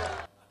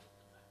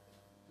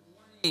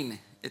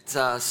It's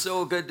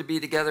so good to be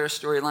together,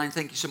 Storyline.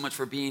 Thank you so much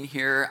for being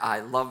here.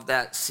 I love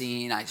that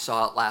scene. I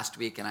saw it last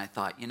week, and I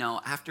thought,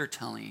 after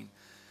telling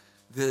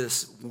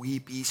this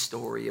weepy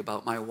story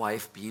about my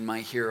wife being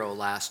my hero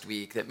last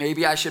week, that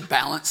maybe I should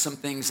balance some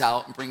things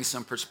out and bring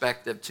some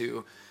perspective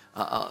to,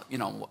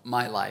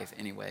 my life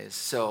anyways.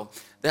 So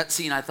that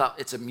scene, I thought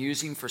it's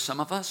amusing for some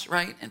of us,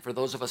 right? And for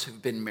those of us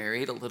who've been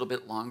married a little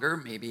bit longer,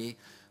 maybe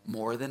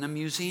more than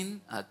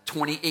amusing.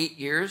 28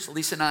 years,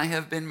 Lisa and I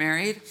have been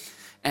married.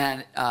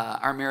 And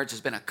our marriage has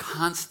been a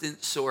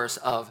constant source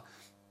of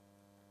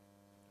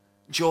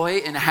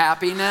joy and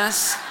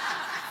happiness.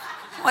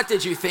 What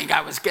did you think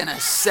I was going to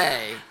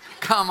say?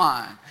 Come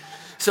on.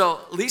 So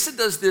Lisa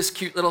does this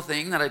cute little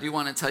thing that I do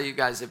want to tell you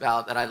guys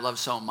about that I love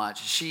so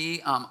much.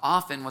 She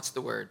often,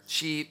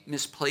 she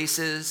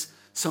misplaces,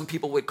 some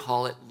people would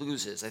call it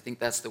loses. I think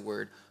that's the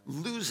word,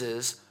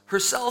 loses her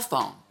cell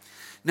phone.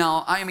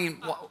 Now,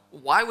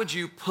 why would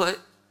you put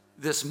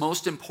this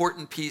most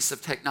important piece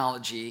of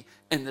technology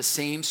in the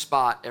same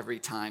spot every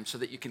time so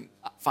that you can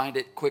find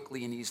it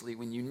quickly and easily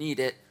when you need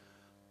it?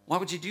 Why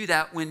would you do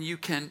that when you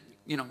can,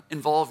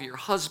 involve your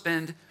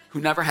husband,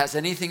 who never has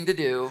anything to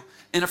do,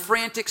 in a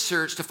frantic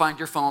search to find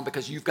your phone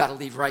because you've got to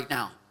leave right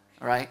now,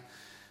 all right?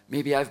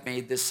 Maybe I've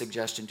made this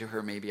suggestion to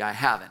her, maybe I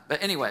haven't.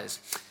 But anyways,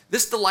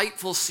 this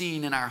delightful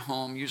scene in our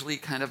home usually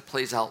kind of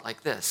plays out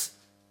like this.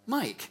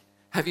 Mike,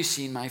 have you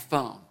seen my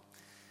phone?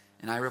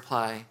 And I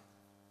reply,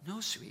 no,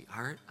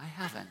 sweetheart, I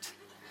haven't.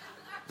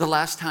 The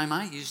last time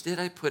I used it,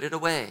 I put it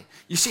away.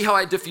 You see how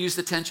I diffuse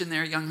the tension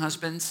there, young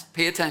husbands?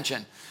 Pay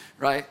attention,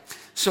 right?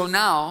 So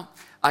now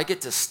I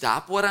get to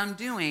stop what I'm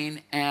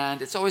doing,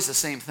 and it's always the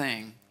same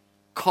thing.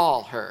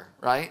 Call her,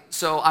 right?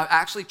 So I've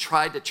actually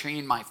tried to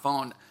train my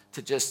phone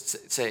to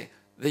just say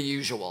the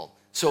usual.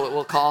 So it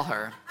will call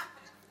her.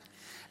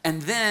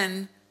 And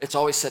then it's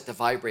always set to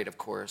vibrate, of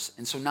course.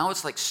 And so now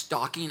it's like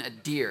stalking a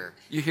deer.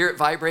 You hear it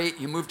vibrate,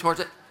 you move towards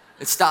it,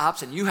 it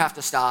stops, and you have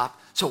to stop.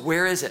 So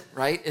where is it,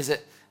 right? Is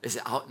it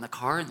out in the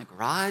car, in the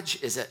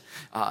garage? Is it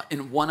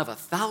in one of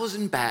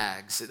 1,000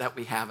 bags that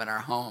we have in our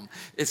home?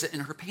 Is it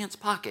in her pants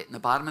pocket, in the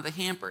bottom of the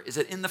hamper? Is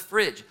it in the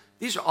fridge?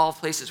 These are all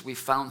places we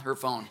found her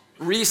phone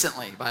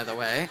recently, by the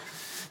way.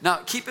 Now,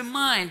 keep in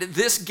mind,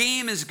 this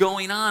game is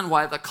going on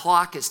while the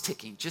clock is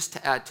ticking, just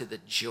to add to the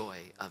joy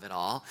of it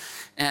all.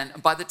 And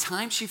by the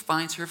time she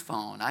finds her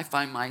phone, I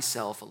find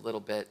myself a little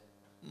bit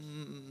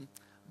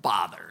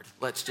bothered,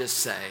 let's just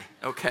say,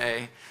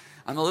 okay?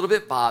 I'm a little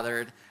bit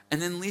bothered. And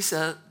then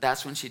Lisa,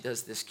 that's when she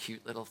does this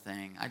cute little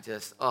thing.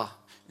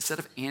 Instead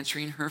of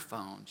answering her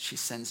phone, she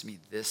sends me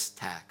this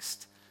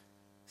text.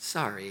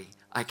 Sorry,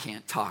 I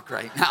can't talk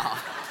right now.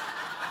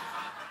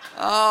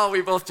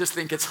 We both just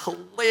think it's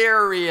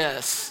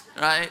hilarious,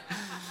 right?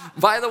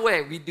 By the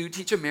way, we do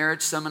teach a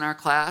marriage seminar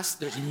class.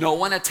 There's no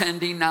one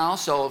attending now,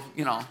 so,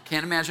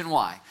 can't imagine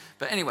why.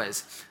 But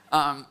anyways,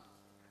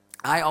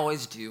 I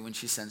always do, when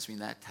she sends me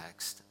that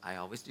text, I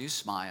always do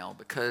smile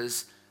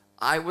because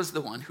I was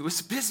the one who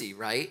was busy,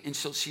 right? And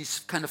so she's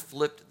kind of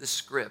flipped the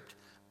script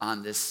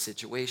on this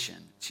situation.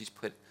 She's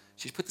put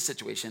the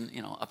situation,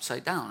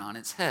 upside down on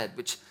its head,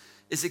 which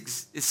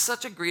is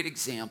such a great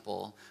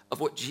example of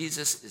what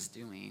Jesus is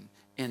doing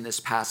in this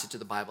passage of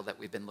the Bible that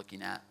we've been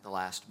looking at the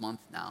last month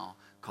now,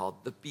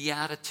 called the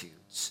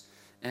Beatitudes.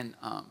 And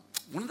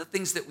one of the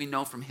things that we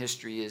know from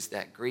history is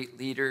that great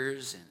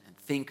leaders and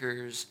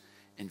thinkers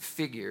and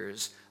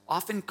figures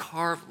often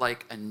carve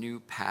like a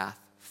new path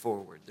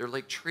forward. They're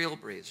like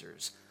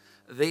trailblazers.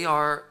 They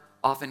are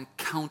often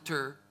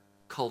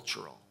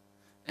countercultural.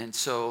 And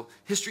so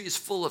history is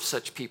full of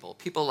such people.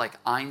 People like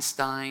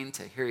Einstein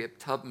to Harriet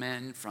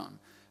Tubman, from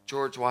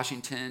George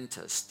Washington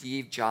to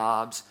Steve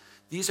Jobs.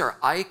 These are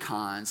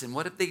icons. And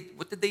what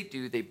did they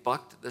do? They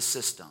bucked the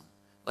system.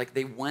 Like,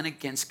 they went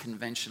against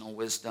conventional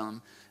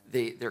wisdom.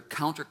 They're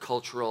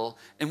countercultural.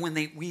 And when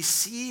we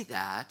see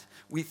that,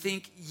 we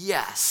think,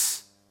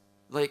 yes,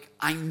 like,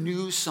 I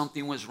knew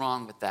something was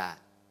wrong with that.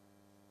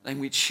 And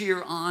we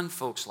cheer on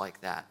folks like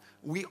that.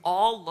 We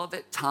all love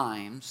at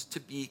times to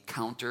be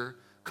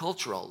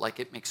countercultural, like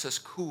it makes us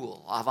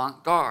cool,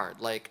 avant-garde,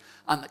 like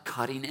on the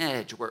cutting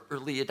edge. We're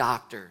early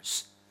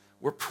adopters.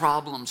 We're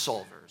problem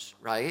solvers,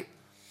 right?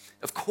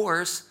 Of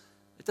course,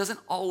 it doesn't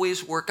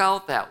always work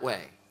out that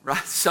way,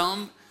 right?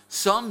 Some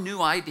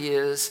new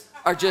ideas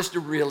are just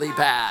really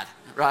bad,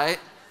 right?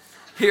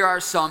 Here are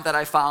some that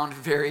I found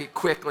very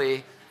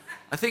quickly.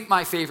 I think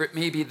my favorite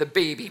may be the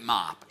baby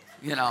mop,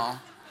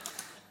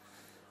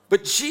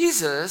 But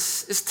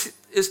Jesus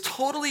is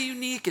totally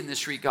unique in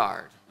this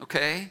regard,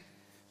 okay?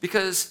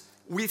 Because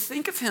we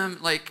think of him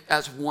like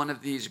as one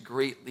of these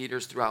great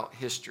leaders throughout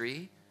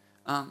history.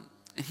 And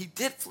he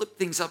did flip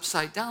things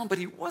upside down, but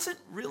he wasn't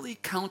really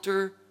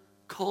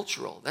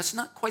countercultural. That's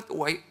not quite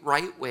the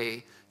right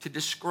way to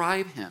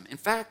describe him. In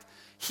fact,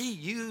 he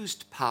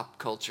used pop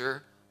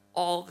culture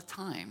all the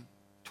time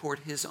toward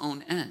his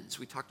own ends.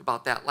 We talked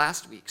about that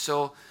last week.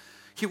 So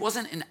he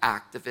wasn't an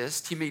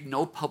activist. He made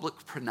no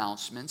public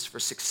pronouncements for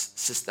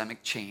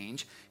systemic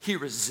change. He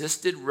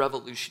resisted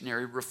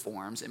revolutionary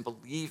reforms, and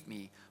believe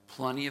me,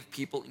 Plenty of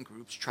people in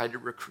groups tried to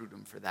recruit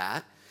him for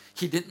that.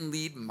 He didn't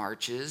lead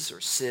marches or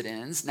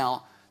sit-ins.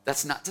 Now,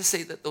 that's not to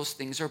say that those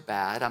things are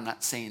bad. I'm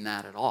not saying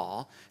that at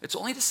all. It's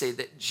only to say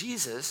that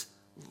Jesus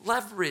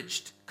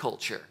leveraged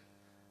culture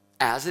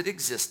as it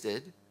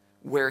existed,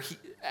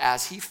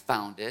 as he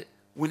found it,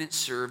 when it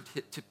served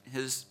to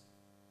his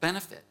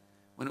benefit,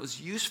 when it was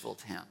useful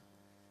to him.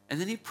 And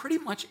then he pretty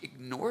much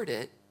ignored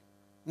it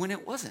when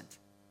it wasn't.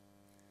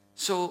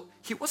 So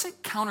he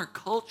wasn't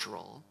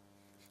countercultural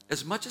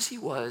as much as he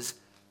was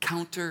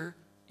counterintuitive.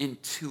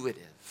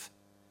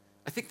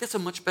 I think that's a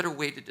much better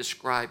way to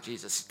describe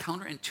Jesus,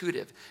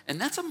 counterintuitive.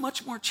 And that's a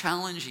much more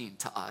challenging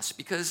to us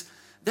because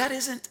that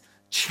isn't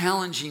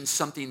challenging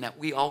something that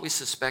we always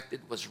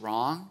suspected was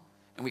wrong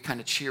and we kind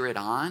of cheer it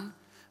on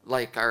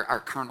like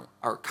our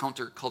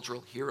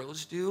countercultural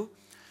heroes do.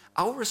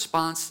 Our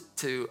response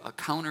to a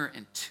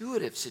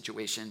counterintuitive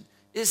situation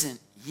isn't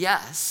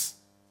yes.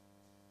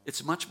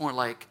 It's much more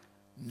like,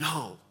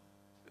 no,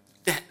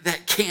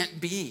 that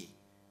can't be.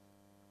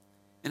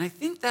 And I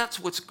think that's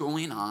what's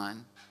going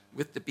on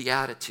with the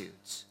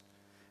Beatitudes.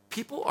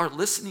 People are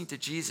listening to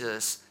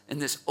Jesus in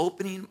this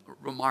opening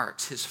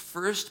remarks, his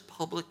first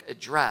public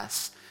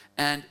address,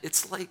 and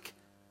it's like,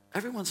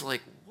 everyone's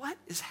like, what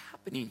is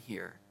happening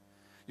here?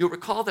 You'll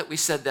recall that we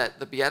said that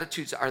the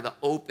Beatitudes are the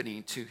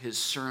opening to his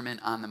Sermon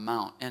on the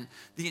Mount, and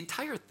the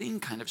entire thing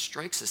kind of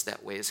strikes us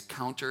that way as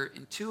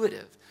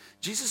counterintuitive.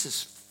 Jesus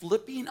is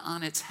flipping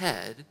on its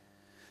head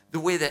the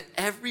way that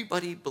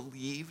everybody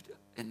believed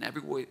and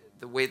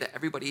the way that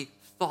everybody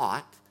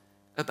thought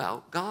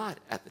about God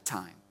at the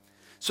time.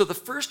 So the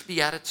first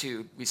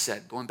Beatitude, we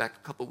said, going back a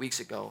couple weeks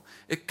ago,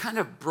 it kind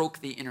of broke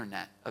the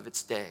internet of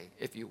its day,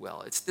 if you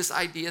will. It's this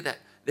idea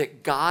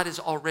that God is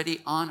already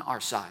on our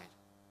side.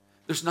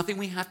 There's nothing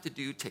we have to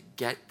do to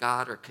get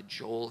God or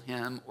cajole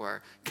him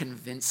or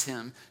convince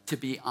him to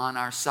be on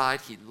our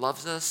side. He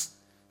loves us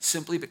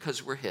simply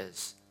because we're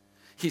his.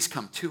 He's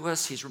come to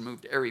us. He's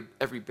removed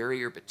every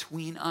barrier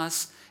between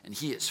us, and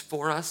he is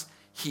for us.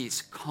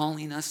 He's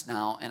calling us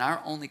now, and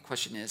our only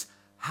question is,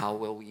 how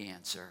will we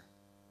answer?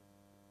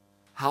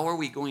 How are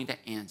we going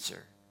to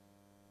answer?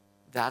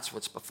 That's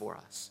what's before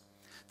us.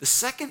 The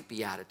second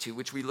Beatitude,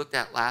 which we looked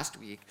at last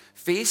week,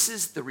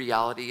 faces the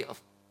reality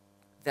of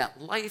that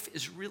life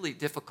is really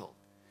difficult.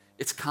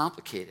 It's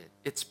complicated.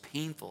 It's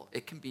painful.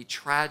 It can be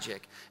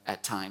tragic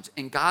at times.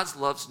 And God's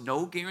love's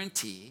no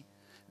guarantee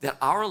that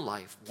our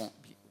life won't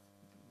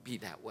be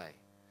that way.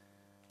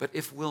 But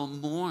if we'll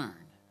mourn,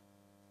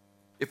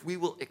 if we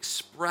will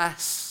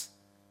express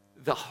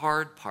the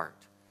hard part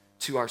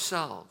to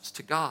ourselves,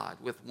 to God,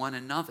 with one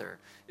another,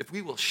 if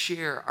we will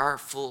share our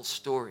full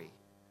story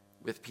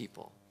with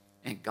people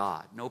and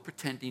God, no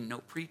pretending, no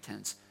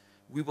pretense,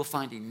 we will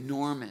find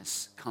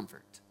enormous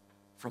comfort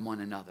from one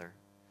another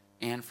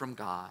and from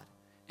God,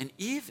 and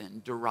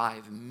even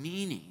derive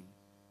meaning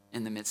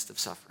in the midst of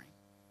suffering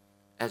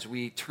as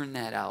we turn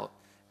that out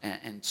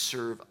and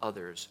serve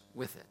others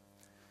with it.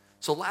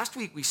 So last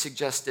week we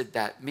suggested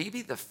that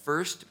maybe the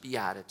first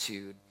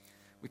Beatitude,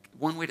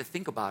 one way to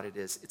think about it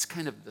is it's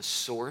kind of the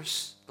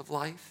source of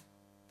life,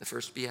 the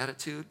first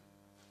Beatitude.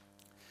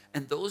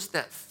 And those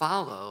that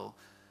follow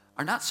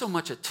are not so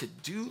much a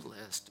to-do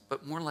list,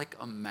 but more like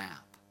a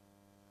map,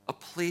 a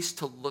place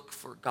to look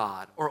for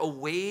God, or a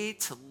way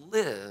to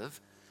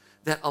live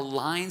that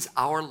aligns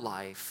our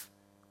life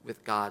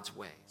with God's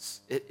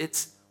ways.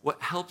 It's what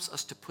helps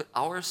us to put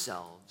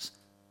ourselves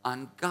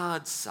on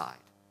God's side.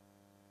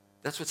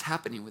 That's what's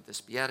happening with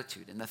this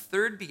Beatitude. And the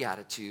third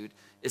Beatitude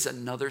is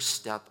another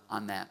step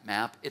on that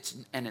map.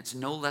 It's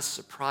no less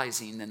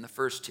surprising than the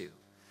first two.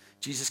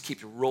 Jesus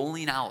keeps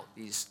rolling out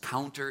these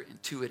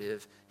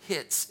counterintuitive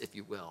hits, if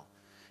you will.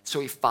 So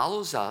he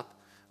follows up,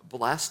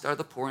 blessed are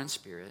the poor in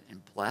spirit,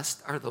 and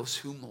blessed are those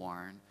who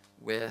mourn,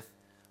 with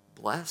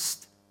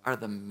blessed are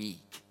the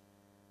meek,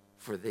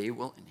 for they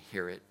will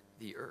inherit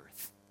the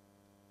earth.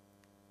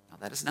 Now,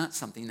 that is not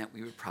something that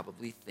we would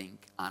probably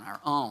think on our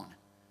own.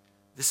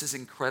 This is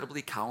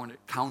incredibly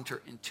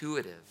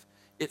counterintuitive.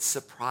 It's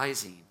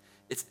surprising.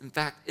 In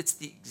fact, it's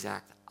the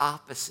exact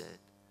opposite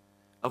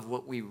of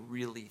what we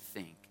really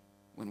think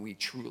when we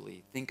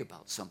truly think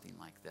about something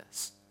like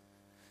this.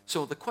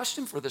 So the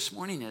question for this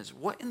morning is,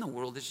 what in the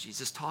world is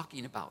Jesus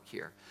talking about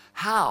here?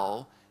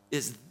 How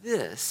is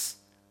this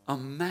a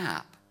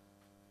map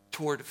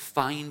toward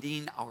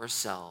finding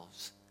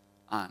ourselves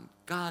on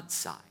God's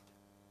side?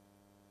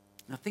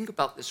 Now think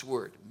about this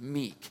word,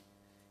 meek.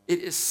 It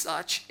is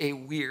such a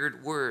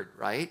weird word,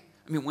 right?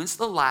 I mean, when's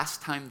the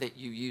last time that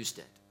you used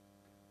it?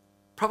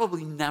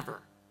 Probably never.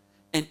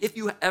 And if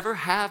you ever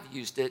have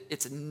used it,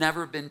 it's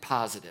never been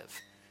positive,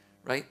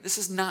 right? This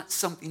is not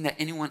something that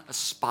anyone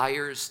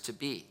aspires to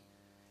be.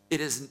 It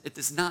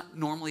is not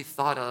normally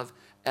thought of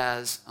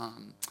as,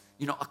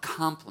 a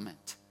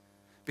compliment.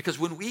 Because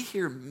when we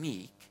hear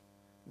meek,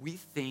 we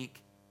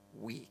think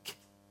weak.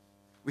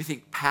 We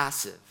think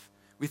passive.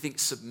 We think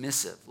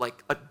submissive,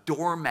 like a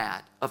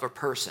doormat of a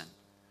person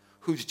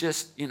who's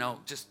just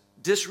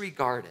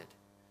disregarded,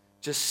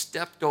 just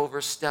stepped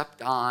over,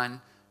 stepped on,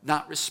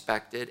 not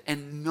respected,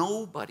 and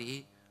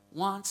nobody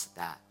wants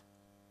that.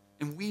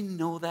 And we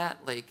know that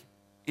like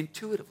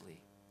intuitively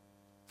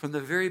from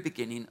the very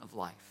beginning of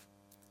life.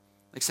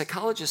 Like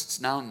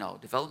psychologists now know,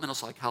 developmental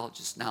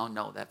psychologists now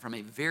know that from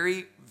a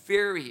very,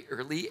 very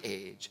early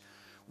age,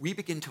 we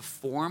begin to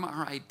form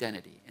our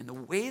identity. And the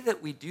way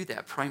that we do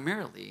that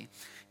primarily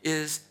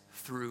is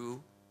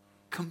through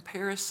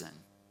comparison.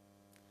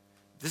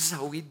 This is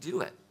how we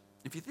do it.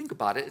 If you think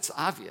about it, it's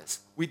obvious.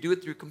 We do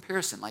it through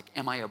comparison. Like,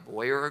 am I a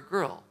boy or a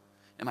girl?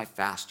 Am I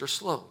fast or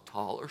slow,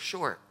 tall or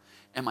short?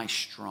 Am I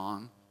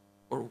strong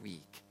or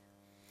weak?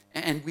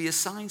 And we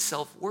assign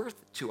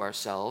self-worth to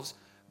ourselves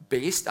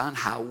based on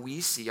how we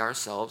see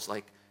ourselves,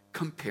 like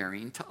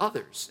comparing to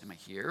others. Am I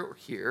here,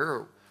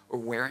 or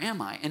where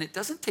am I? And it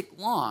doesn't take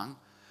long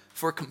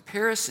for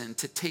comparison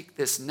to take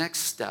this next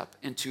step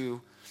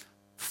into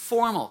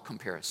formal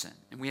comparison.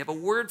 And we have a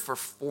word for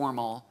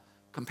formal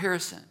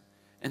comparison,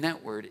 and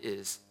that word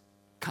is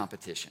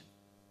competition.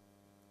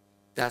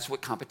 That's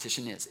what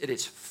competition is. It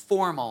is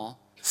formal,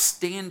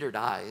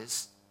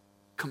 standardized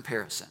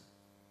comparison.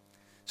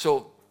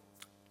 So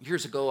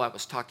years ago, I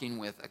was talking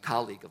with a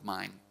colleague of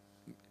mine,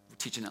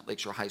 teaching at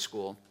Lakeshore High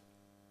School,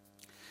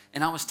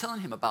 and I was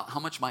telling him about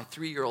how much my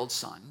 3-year-old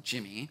son,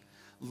 Jimmy,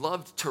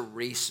 loved to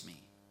race me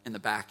in the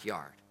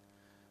backyard.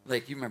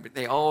 Like, you remember,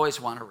 they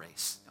always want to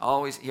race.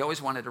 He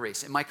always wanted to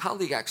race. And my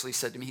colleague actually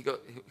said to me,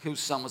 whose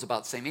son was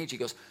about the same age, he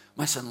goes,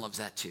 my son loves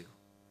that too.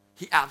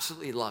 He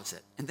absolutely loves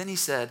it. And then he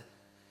said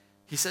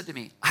to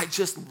me, I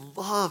just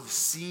love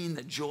seeing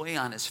the joy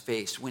on his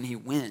face when he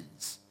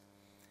wins.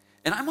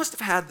 And I must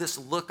have had this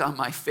look on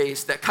my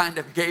face that kind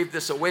of gave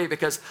this away,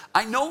 because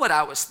I know what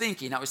I was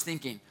thinking. I was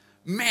thinking,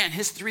 man,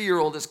 his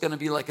 3-year-old is going to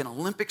be like an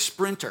Olympic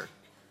sprinter.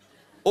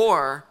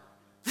 Or,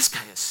 this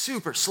guy is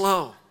super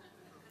slow.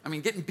 I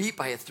mean, getting beat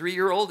by a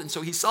 3-year-old. And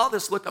so he saw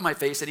this look on my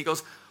face and he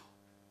goes,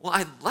 well,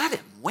 I let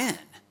him win.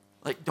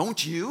 Like,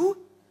 don't you?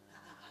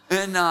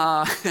 And,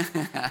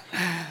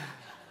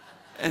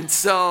 and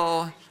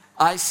so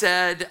I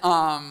said,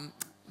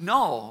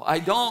 no, I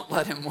don't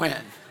let him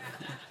win.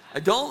 I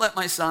don't let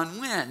my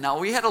son win. Now,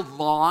 we had a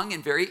long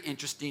and very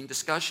interesting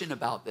discussion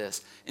about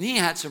this, and he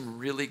had some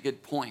really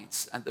good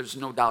points, and there's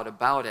no doubt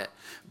about it.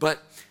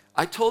 But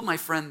I told my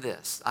friend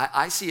this.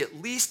 I see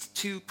at least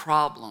 2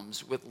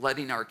 problems with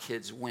letting our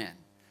kids win.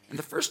 And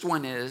the first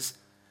one is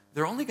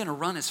they're only going to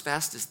run as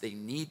fast as they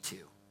need to,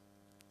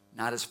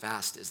 not as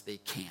fast as they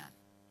can.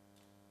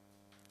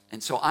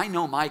 And so I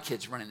know my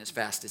kid's running as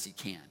fast as he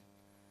can.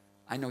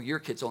 I know your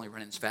kid's only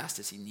running as fast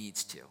as he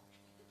needs to,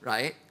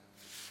 right?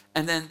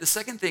 And then the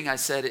second thing I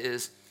said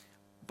is,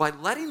 by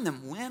letting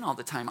them win all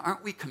the time,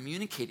 aren't we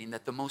communicating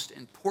that the most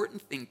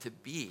important thing to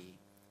be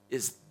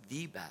is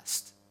the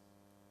best,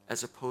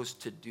 as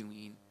opposed to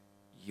doing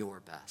your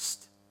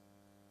best?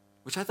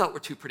 Which I thought were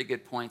 2 pretty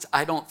good points.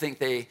 I don't think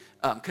they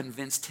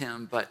convinced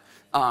him, but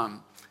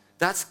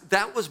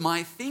that was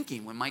my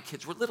thinking when my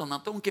kids were little.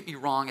 Now, don't get me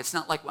wrong. It's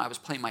not like when I was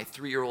playing my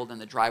 3-year-old in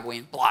the driveway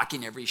and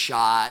blocking every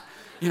shot,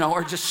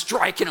 or just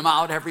striking him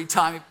out every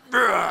time.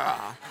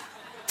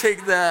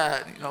 Take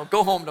that,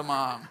 go home to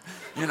mom,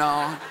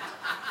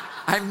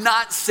 I'm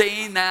not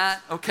saying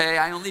that, okay?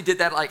 I only did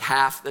that like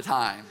half the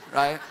time,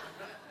 right?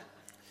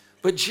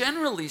 But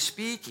generally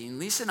speaking,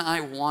 Lisa and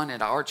I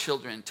wanted our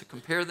children to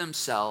compare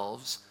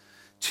themselves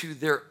to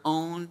their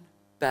own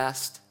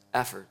best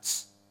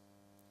efforts.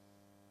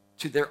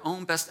 To their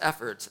own best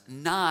efforts,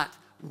 not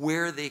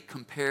where they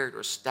compared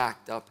or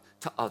stacked up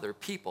to other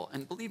people.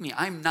 And believe me,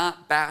 I'm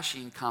not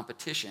bashing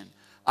competition.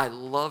 I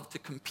love to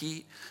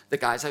compete. The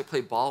guys I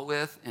play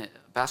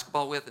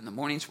basketball with in the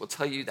mornings will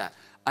tell you that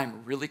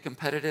I'm really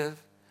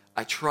competitive.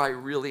 I try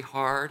really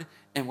hard.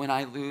 And when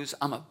I lose,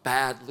 I'm a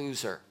bad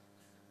loser.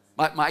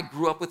 I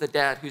grew up with a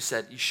dad who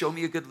said, you show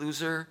me a good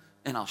loser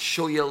and I'll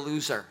show you a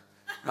loser,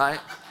 right?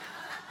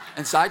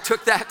 And so I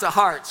took that to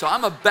heart. So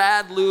I'm a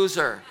bad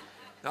loser.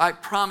 I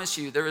promise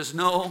you, there is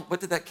no, what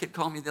did that kid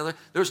call me the other?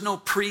 There's no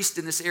priest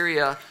in this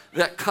area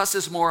that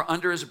cusses more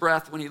under his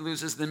breath when he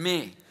loses than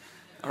me,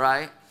 all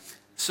right?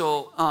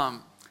 So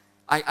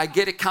I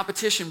get it.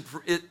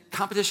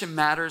 Competition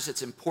matters.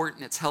 It's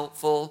important. It's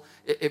helpful.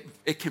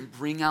 It can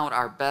bring out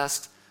our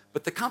best.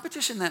 But the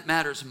competition that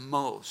matters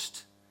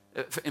most,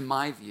 in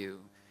my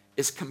view,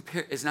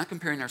 is not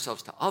comparing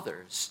ourselves to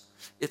others.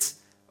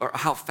 Or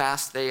how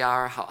fast they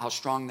are, how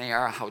strong they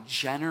are, how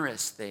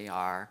generous they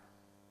are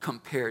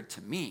compared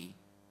to me.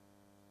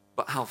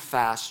 But how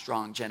fast,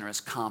 strong, generous,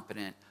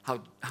 competent,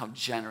 how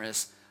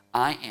generous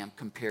I am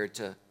compared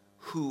to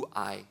who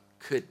I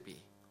could be.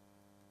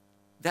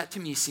 That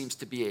to me seems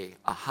to be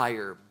a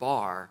higher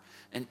bar.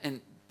 And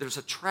there's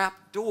a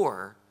trap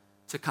door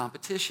to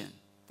competition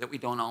that we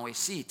don't always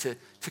see, to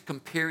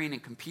comparing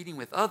and competing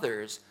with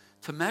others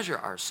to measure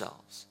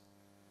ourselves.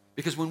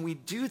 Because when we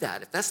do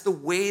that, if that's the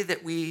way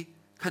that we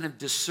kind of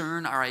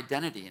discern our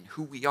identity and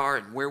who we are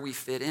and where we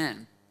fit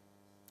in,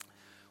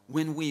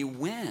 when we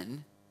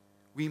win,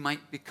 we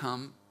might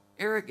become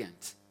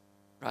arrogant,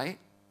 right?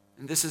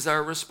 And this is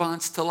our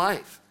response to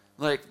life.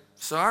 Like,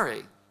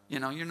 sorry,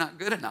 you're not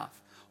good enough.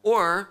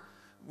 Or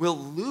we'll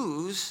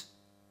lose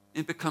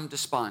and become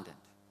despondent.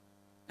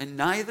 In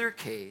neither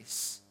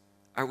case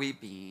are we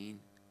being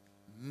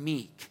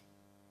meek?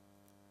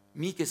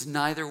 Meek is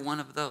neither one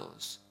of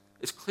those.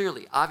 It's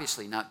clearly,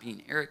 obviously not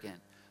being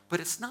arrogant, but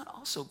it's not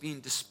also being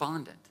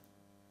despondent.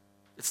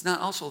 It's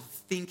not also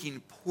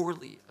thinking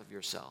poorly of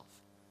yourself.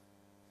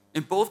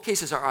 In both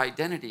cases, our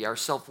identity, our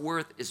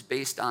self-worth is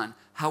based on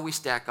how we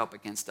stack up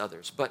against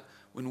others. But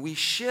when we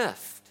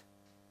shift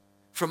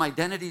from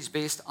identities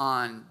based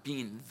on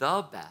being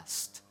the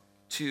best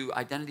to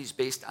identities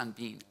based on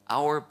being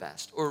our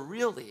best, or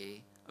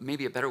really,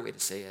 maybe a better way to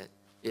say it,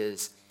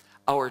 is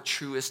our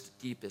truest,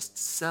 deepest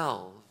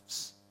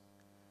selves,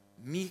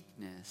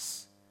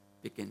 meekness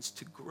begins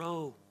to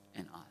grow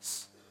in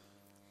us.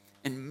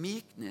 And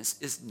meekness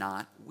is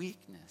not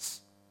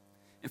weakness.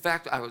 In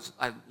fact, I was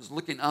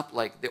looking up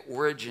like the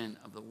origin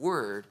of the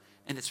word,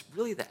 and it's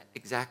really the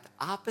exact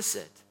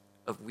opposite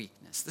of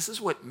weakness. This is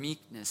what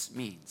meekness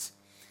means.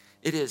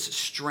 It is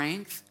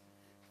strength,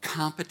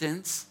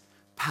 competence,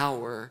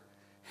 power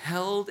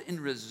held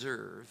in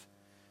reserve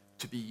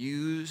to be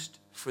used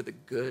for the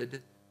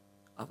good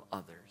of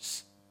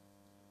others.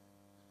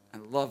 I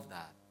love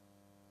that.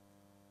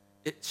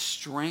 It's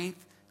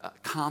strength,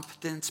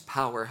 competence,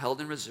 power held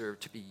in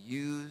reserve to be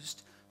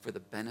used for the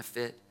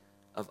benefit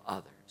of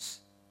others.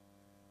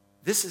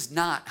 This is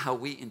not how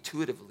we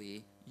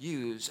intuitively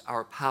use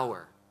our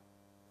power,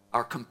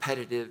 our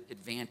competitive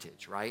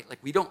advantage, right? Like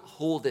we don't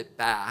hold it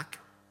back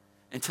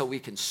until we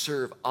can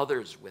serve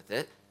others with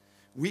it.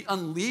 We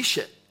unleash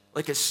it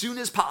like as soon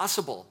as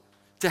possible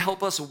to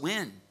help us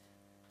win,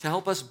 to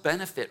help us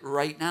benefit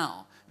right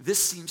now.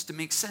 This seems to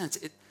make sense,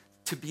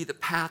 to be the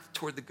path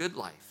toward the good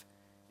life.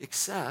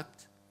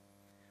 Except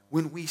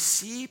when we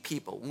see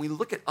people, when we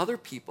look at other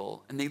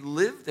people and they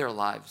live their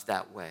lives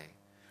that way,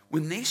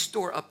 when they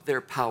store up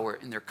their power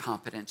and their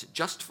competence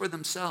just for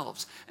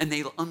themselves and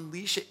they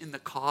unleash it in the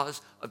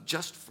cause of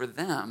just for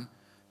them,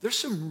 there's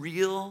some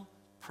real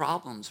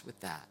problems with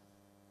that.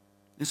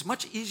 It's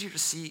much easier to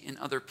see in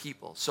other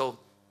people. So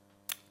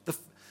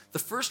the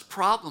first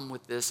problem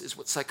with this is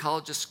what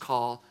psychologists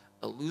call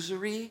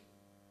illusory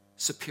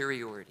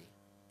superiority.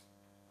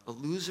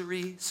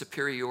 Illusory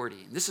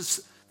superiority. And this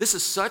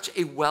is such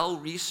a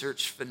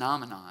well-researched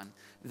phenomenon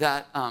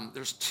that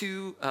there's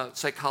two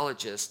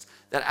psychologists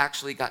that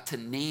actually got to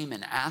name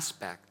an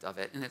aspect of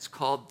it, and it's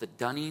called the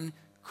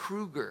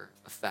Dunning-Kruger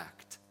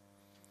effect.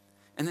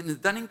 And then the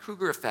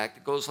Dunning-Kruger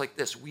effect goes like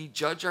this. We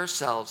judge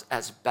ourselves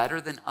as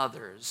better than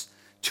others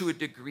to a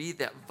degree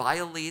that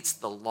violates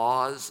the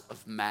laws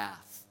of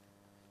math.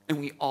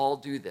 And we all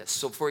do this.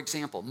 So for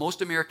example,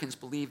 most Americans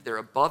believe they're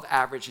above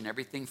average in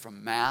everything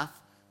from math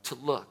to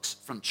looks,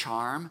 from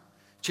charm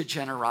to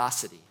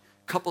generosity.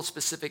 Couple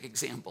specific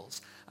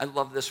examples. I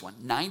love this one.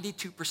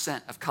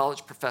 92% of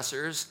college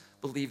professors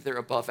believe they're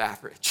above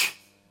average,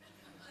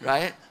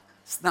 right?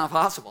 It's not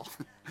possible,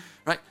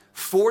 right?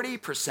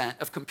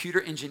 40% of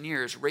computer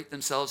engineers rate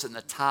themselves in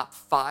the top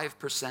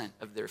 5%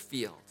 of their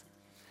field.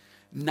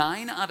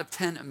 9 out of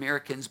 10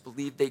 Americans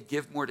believe they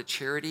give more to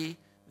charity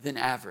than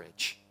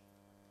average.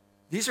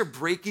 These are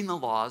breaking the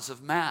laws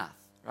of math,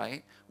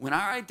 right? When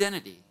our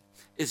identity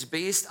is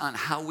based on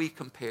how we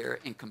compare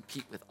and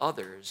compete with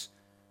others,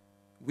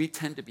 we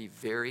tend to be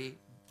very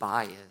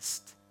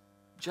biased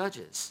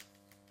judges.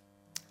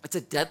 It's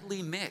a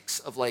deadly mix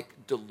of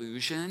like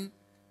delusion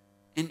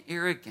and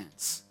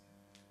arrogance.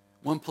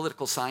 One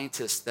political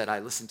scientist that I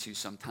listen to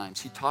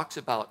sometimes, he talks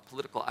about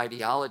political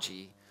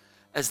ideology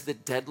as the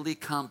deadly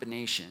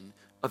combination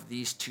of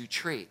these two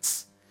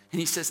traits. And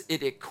he says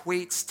it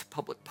equates to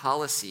public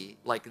policy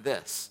like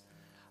this.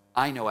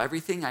 I know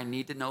everything I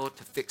need to know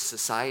to fix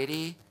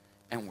society,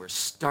 and we're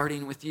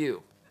starting with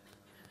you.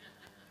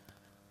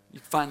 You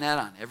can find that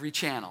on every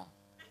channel,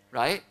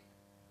 right?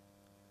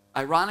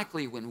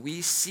 Ironically, when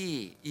we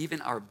see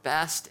even our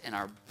best and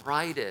our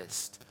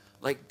brightest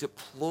like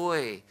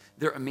deploy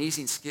their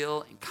amazing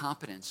skill and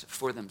competence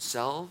for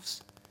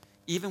themselves,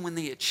 even when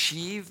they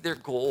achieve their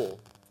goal,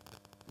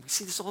 we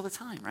see this all the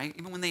time, right?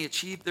 Even when they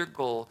achieve their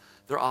goal,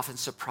 they're often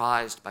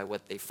surprised by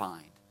what they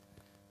find.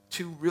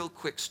 2 real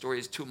quick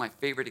stories, 2 of my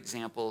favorite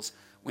examples.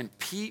 When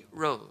Pete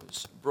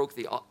Rose broke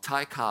the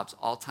Ty Cobb's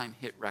all-time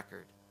hit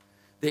record,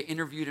 they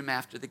interviewed him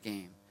after the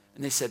game,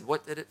 and they said,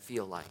 what did it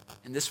feel like?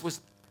 And this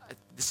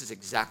is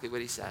exactly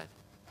what he said.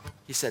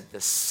 He said, the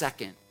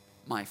second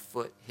my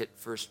foot hit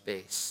first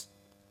base,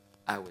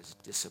 I was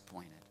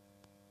disappointed.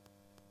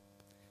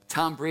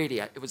 Tom Brady,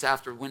 it was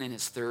after winning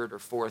his 3rd or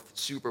 4th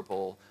Super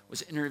Bowl,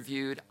 was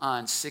interviewed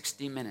on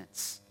 60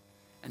 Minutes.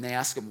 And they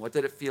asked him, what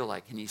did it feel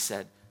like? And he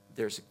said,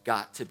 there's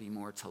got to be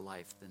more to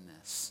life than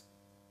this.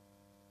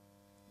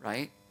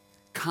 Right?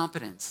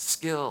 Competence,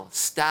 skill,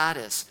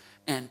 status,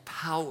 and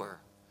power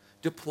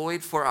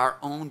deployed for our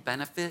own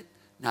benefit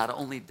not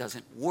only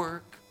doesn't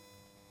work,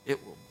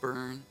 it will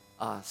burn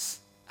us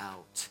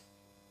out.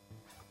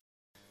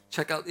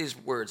 Check out these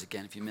words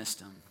again if you missed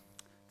them.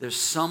 There's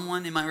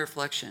someone in my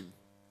reflection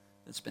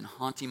that's been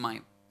haunting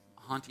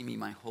me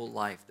my whole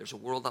life. There's a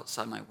world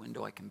outside my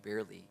window I can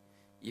barely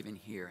even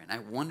hear. And I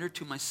wonder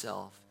to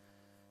myself,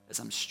 as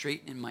I'm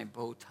straightening my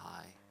bow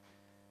tie,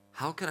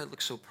 how could I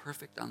look so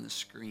perfect on the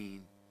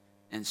screen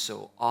and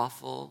so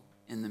awful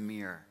in the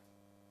mirror.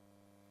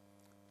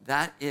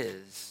 That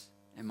is,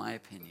 in my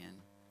opinion,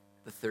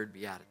 the third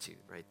beatitude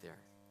right there.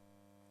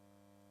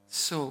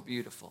 So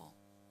beautiful.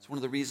 It's one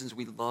of the reasons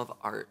we love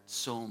art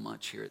so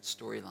much here at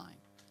Storyline.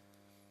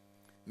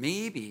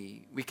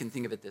 Maybe we can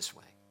think of it this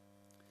way.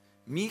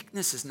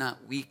 Meekness is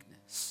not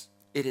weakness.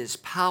 It is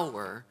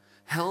power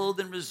held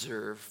in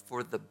reserve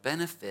for the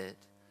benefit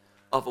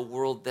of a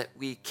world that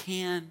we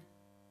can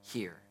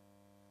hear.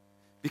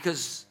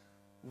 Because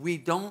we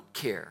don't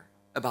care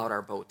about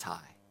our bow tie.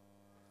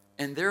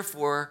 And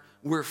therefore,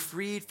 we're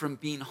freed from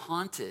being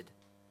haunted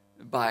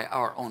by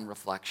our own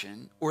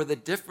reflection or the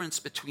difference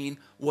between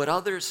what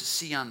others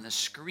see on the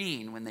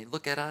screen when they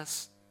look at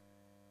us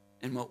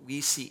and what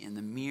we see in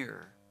the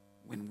mirror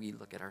when we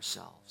look at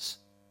ourselves.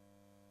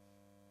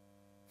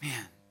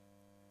 Man,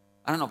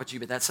 I don't know about you,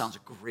 but that sounds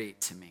great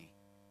to me.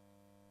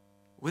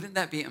 Wouldn't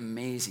that be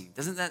amazing?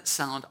 Doesn't that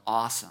sound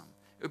awesome?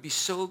 It would be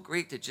so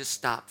great to just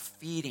stop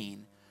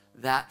feeding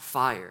that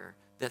fire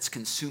that's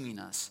consuming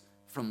us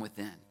from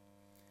within.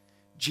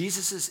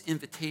 Jesus'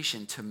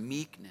 invitation to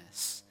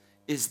meekness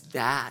is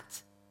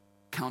that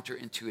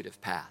counterintuitive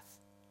path.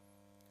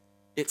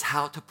 It's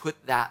how to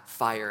put that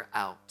fire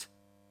out.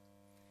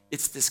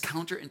 It's this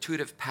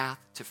counterintuitive path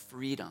to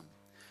freedom,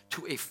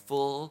 to a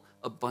full,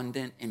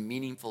 abundant, and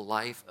meaningful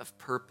life of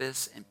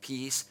purpose and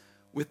peace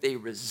with a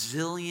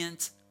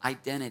resilient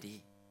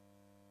identity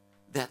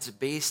that's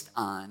based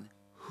on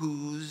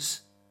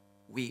whose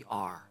we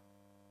are.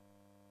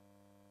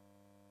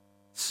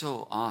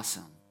 So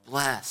awesome.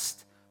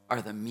 Blessed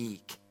are the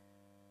meek,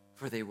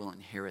 for they will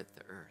inherit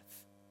the earth.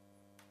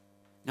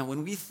 Now,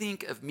 when we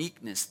think of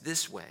meekness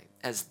this way,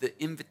 as the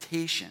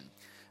invitation,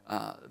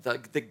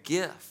 the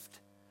gift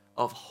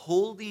of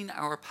holding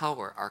our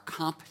power, our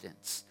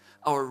competence,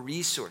 our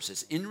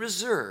resources in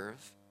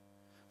reserve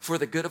for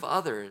the good of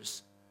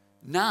others,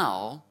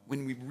 now,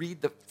 when we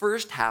read the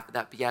first half of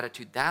that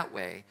beatitude that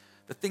way,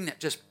 the thing that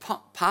just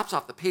pops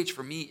off the page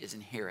for me is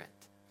inherit,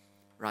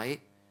 right?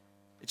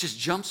 It just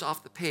jumps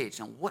off the page.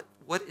 Now,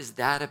 what is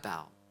that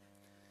about?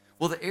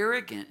 Well, the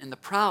arrogant and the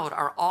proud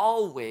are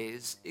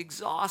always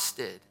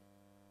exhausted.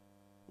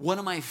 One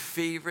of my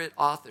favorite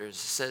authors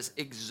says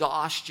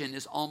exhaustion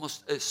is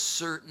almost a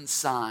certain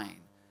sign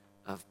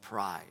of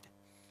pride.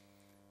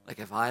 Like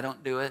if I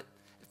don't do it,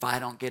 if I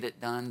don't get it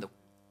done,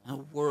 the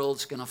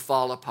world's going to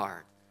fall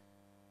apart.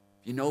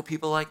 If you know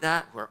people like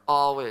that who are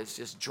always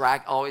just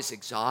always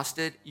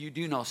exhausted, you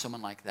do know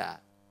someone like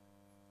that,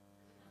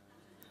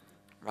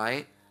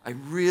 right? I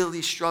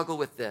really struggle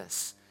with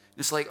this.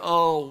 It's like,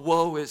 oh,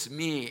 woe is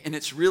me. And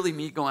it's really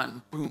me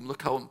going, boom,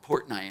 look how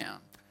important I am.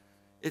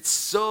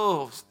 It's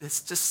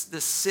just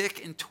this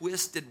sick and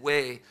twisted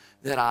way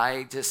that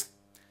I just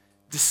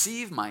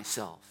deceive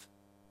myself.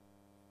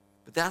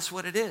 But that's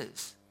what it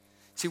is.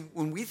 See,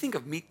 when we think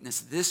of meekness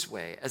this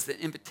way, as the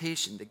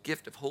invitation, the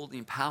gift of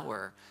holding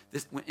power,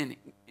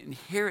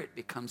 inherit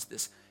becomes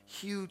this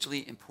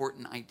hugely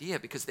important idea,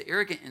 because the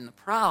arrogant and the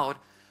proud,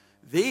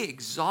 they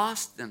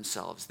exhaust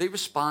themselves. They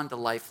respond to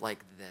life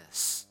like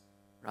this,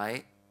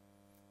 right?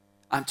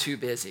 I'm too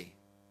busy.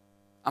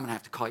 I'm going to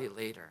have to call you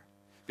later.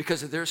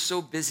 Because they're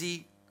so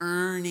busy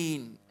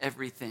earning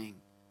everything.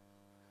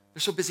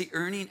 They're so busy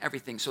earning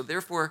everything. So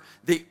therefore,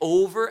 they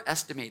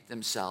overestimate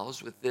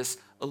themselves with this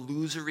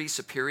illusory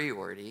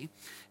superiority.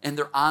 And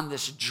they're on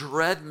this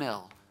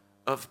treadmill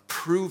of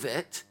prove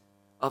it,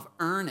 of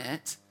earn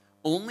it,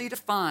 only to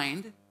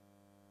find,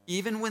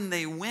 even when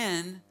they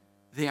win,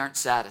 they aren't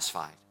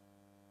satisfied.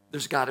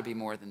 There's got to be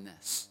more than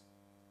this.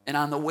 And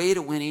on the way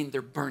to winning,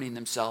 they're burning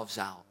themselves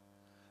out.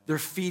 They're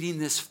feeding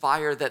this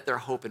fire that they're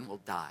hoping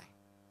will die.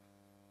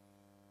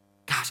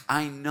 Gosh,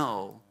 I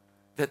know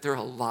that there are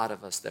a lot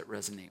of us that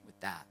resonate with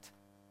that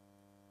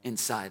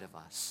inside of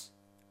us.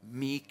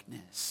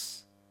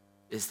 Meekness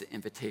is the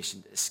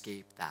invitation to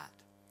escape that.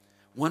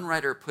 One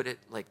writer put it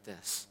like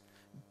this: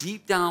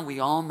 deep down, we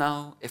all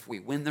know if we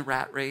win the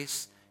rat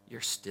race,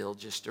 you're still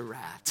just a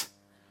rat.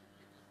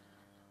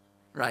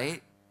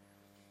 Right?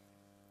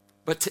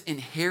 But to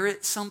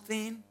inherit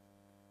something,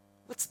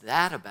 what's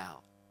that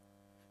about?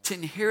 To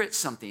inherit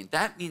something,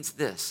 that means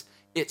this: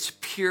 it's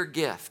pure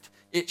gift.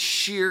 It's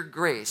sheer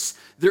grace.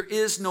 There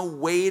is no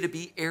way to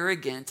be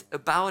arrogant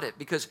about it,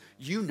 because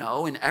you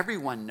know, and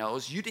everyone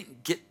knows, you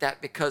didn't get that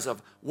because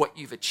of what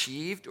you've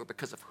achieved or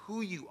because of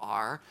who you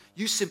are.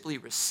 You simply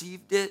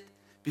received it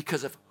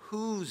because of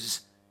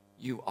whose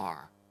you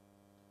are.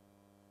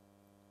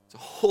 It's a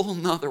whole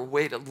nother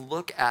way to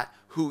look at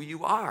who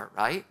you are,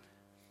 right?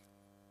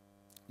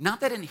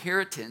 Not that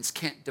inheritance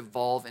can't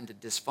devolve into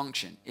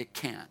dysfunction. It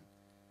can.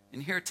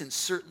 Inheritance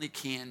certainly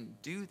can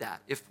do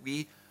that if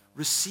we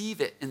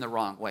receive it in the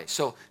wrong way.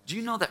 So do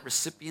you know that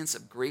recipients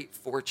of great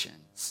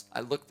fortunes,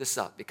 I looked this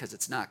up because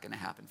it's not going to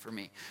happen for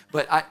me,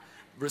 but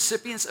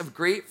recipients of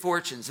great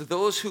fortunes,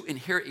 those who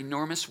inherit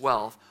enormous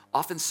wealth,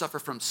 often suffer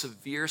from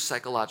severe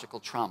psychological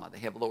trauma. They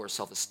have lower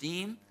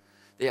self-esteem,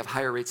 they have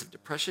higher rates of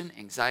depression,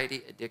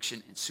 anxiety,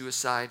 addiction, and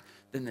suicide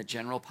than the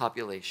general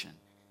population,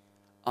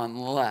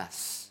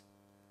 unless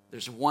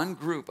there's one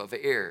group of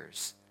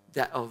heirs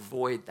that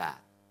avoid that.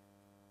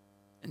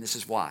 And this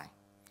is why.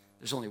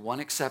 There's only one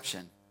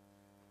exception.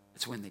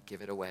 It's when they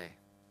give it away.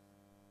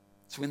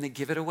 It's when they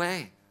give it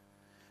away.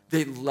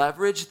 They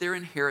leverage their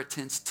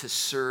inheritance to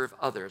serve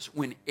others.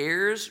 When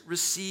heirs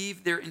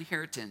receive their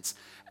inheritance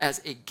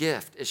as a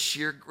gift, as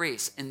sheer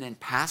grace, and then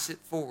pass it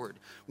forward,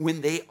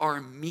 when they are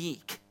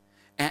meek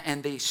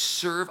and they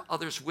serve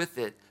others with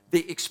it, they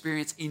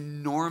experience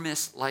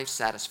enormous life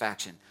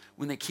satisfaction.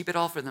 When they keep it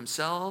all for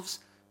themselves,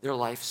 their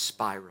life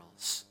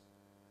spirals.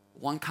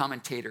 One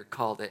commentator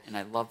called it, and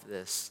I love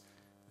this,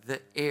 the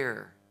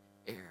heir.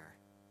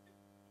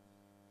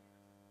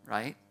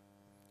 Right?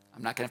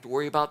 I'm not going to have to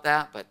worry about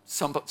that, but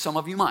some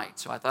of you might,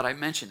 so I thought I'd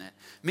mention it.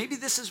 Maybe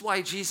this is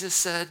why Jesus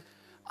said,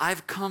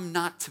 I've come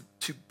not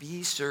to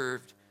be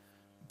served,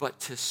 but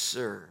to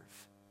serve.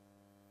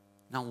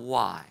 Now,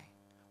 why?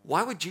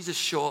 Why would Jesus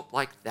show up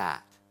like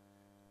that?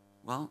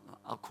 Well,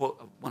 I'll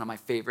quote one of my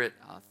favorite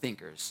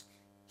thinkers.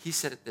 He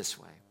said it this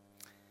way,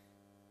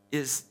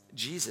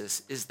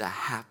 Jesus is the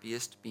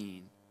happiest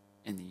being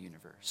in the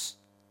universe,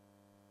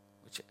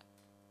 which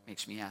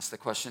makes me ask the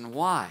question,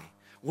 why?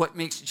 What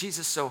makes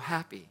Jesus so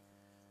happy?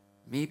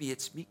 Maybe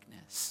it's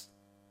meekness.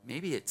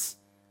 Maybe it's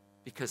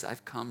because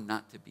I've come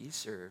not to be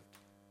served,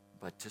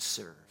 but to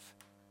serve.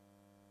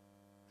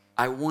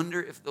 I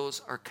wonder if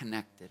those are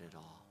connected at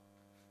all.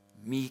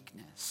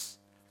 Meekness,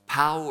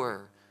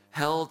 power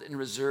held in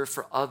reserve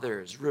for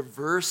others,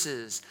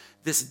 reverses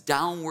this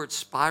downward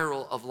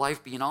spiral of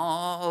life being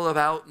all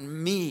about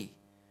me,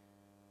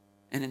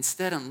 and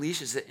instead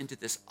unleashes it into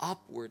this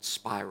upward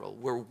spiral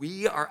where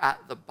we are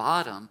at the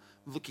bottom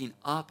looking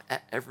up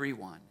at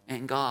everyone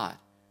and God.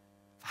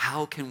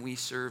 How can we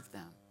serve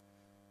them?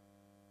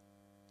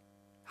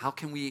 How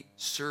can we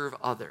serve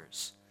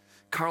others?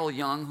 Carl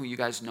Jung, who you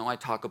guys know I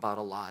talk about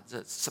a lot,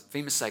 is a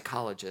famous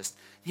psychologist.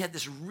 He had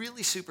this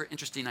really super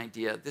interesting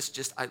idea.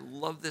 I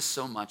love this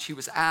so much. He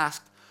was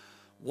asked,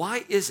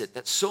 why is it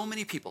that so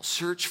many people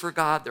search for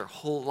God their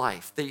whole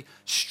life? They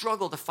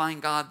struggle to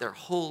find God their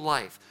whole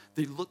life.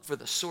 They look for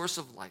the source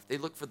of life. They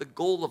look for the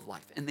goal of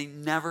life, and they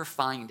never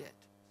find it.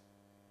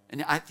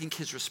 And I think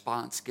his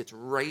response gets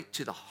right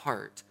to the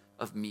heart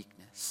of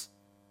meekness.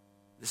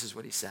 This is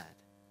what he said.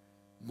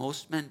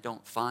 Most men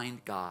don't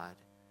find God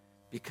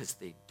because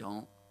they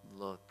don't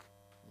look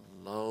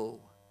low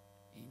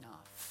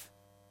enough.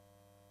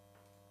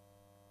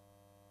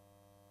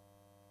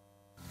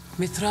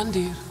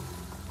 Mithrandir,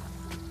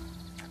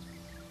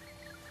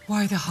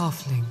 why the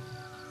halfling?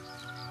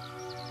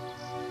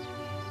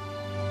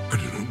 I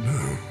do not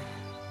know.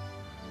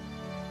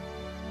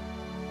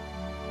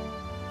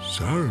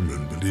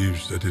 Saruman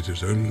believes that it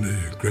is only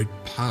a great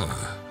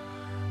power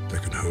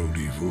that can hold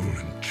evil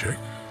in check.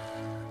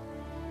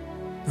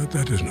 But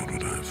that is not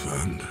what I have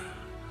found.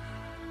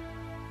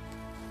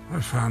 I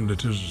found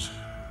it is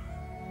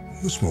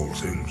the small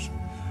things,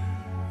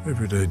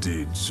 everyday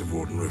deeds of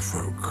ordinary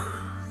folk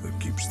that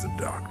keeps the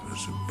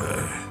darkness at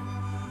bay.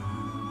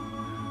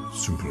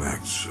 Simple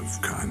acts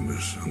of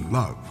kindness and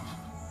love.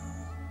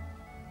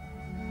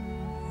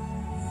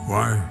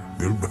 Why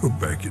Bilbo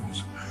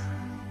Baggins?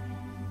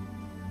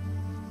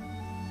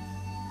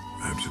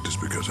 Perhaps it is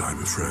because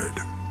I'm afraid.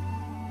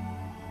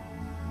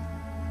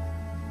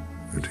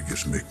 And it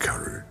gives me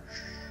courage.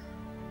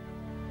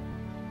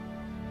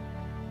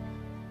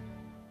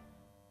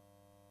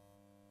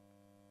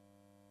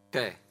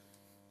 Okay,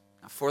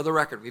 now for the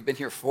record, we've been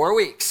here 4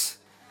 weeks.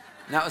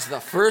 And that was the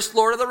first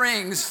Lord of the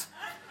Rings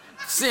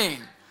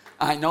scene.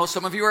 I know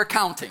some of you are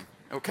counting,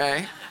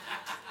 okay?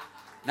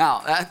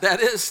 Now,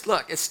 that is,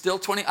 look, it's still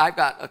 20. I've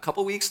got a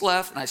couple weeks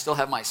left, and I still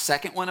have my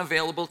second one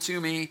available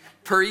to me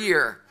per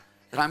year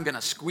that I'm going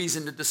to squeeze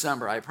into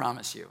December, I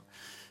promise you.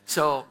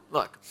 So,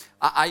 look,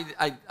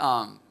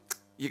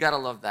 you got to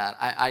love that.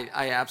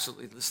 I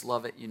absolutely just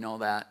love it. You know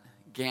that.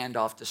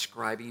 Gandalf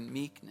describing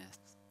meekness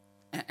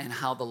and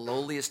how the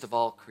lowliest of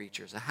all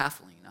creatures, a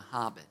halfling, a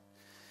hobbit,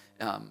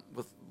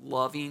 with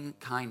loving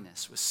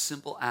kindness, with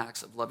simple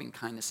acts of loving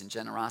kindness and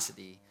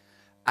generosity,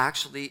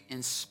 actually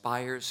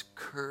inspires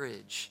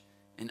courage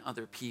in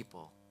other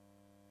people.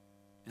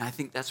 And I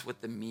think that's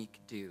what the meek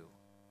do.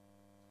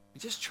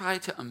 Just try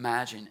to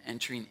imagine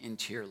entering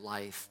into your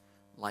life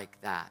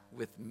like that,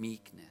 with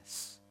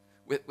meekness,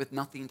 with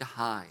nothing to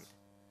hide,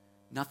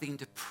 nothing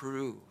to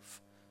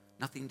prove,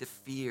 nothing to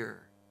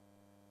fear,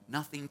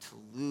 nothing to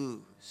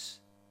lose.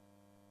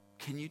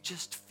 Can you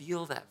just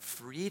feel that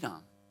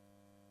freedom?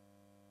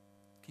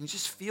 Can you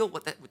just feel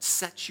what that would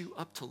set you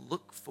up to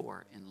look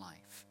for in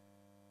life,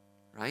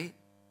 right?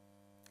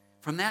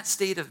 From that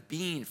state of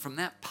being, from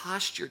that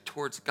posture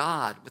towards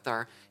God, with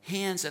our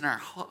hands and our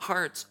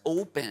hearts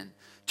open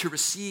to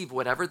receive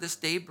whatever this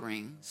day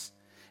brings,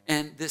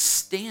 and this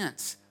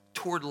stance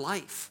toward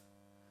life,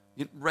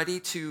 ready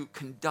to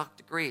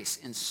conduct grace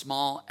in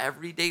small,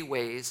 everyday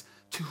ways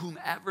to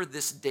whomever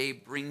this day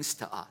brings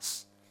to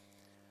us.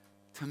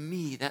 To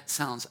me, that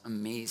sounds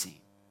amazing.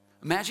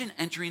 Imagine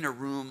entering a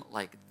room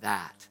like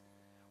that,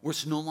 where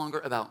it's no longer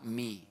about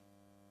me,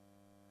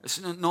 It's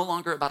no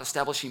longer about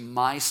establishing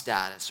my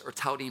status or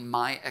touting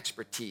my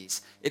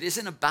expertise. It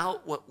isn't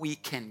about what we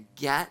can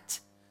get,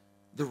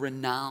 the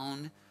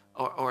renown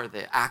or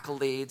the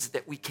accolades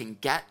that we can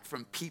get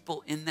from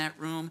people in that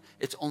room.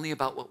 It's only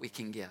about what we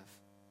can give,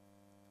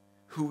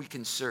 who we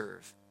can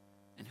serve,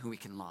 and who we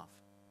can love.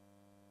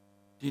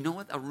 Do you know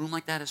what a room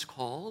like that is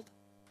called?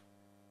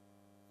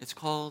 It's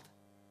called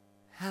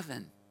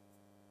heaven.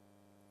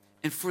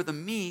 And for the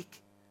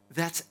meek,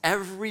 that's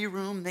every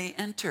room they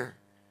enter,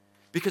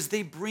 because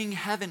they bring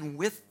heaven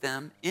with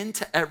them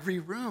into every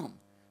room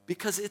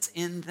because it's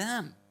in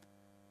them.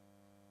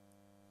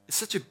 It's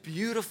such a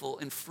beautiful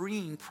and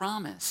freeing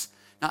promise.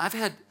 Now, I've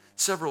had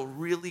several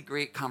really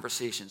great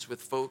conversations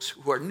with folks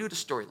who are new to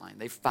Storyline.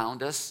 They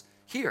found us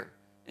here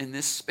in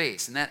this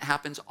space, and that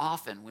happens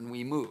often when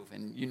we move.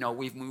 And you know,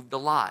 we've moved a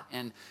lot,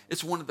 and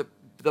it's one of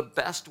the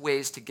best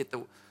ways to get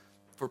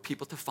for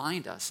people to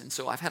find us. And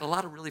so I've had a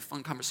lot of really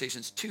fun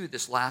conversations too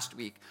this last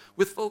week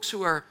with folks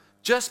who are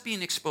just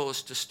being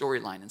exposed to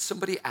Storyline. And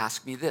somebody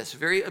asked me this,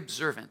 very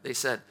observant. They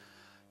said,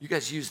 you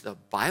guys use the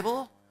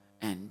Bible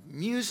and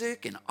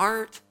music and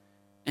art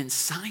and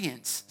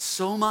science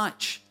so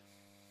much.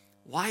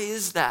 Why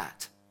is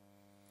that?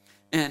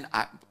 And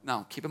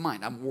now keep in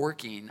mind, I'm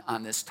working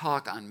on this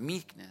talk on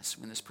meekness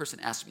when this person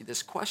asked me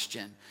this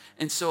question.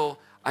 And so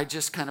I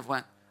just kind of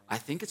went, I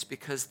think it's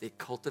because they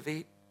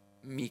cultivate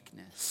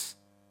meekness.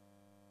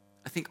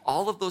 I think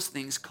all of those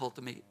things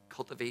cultivate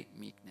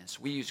meekness.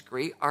 We use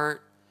great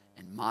art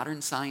and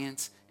modern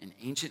science and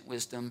ancient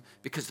wisdom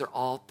because they're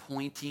all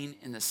pointing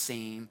in the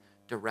same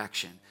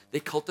direction. They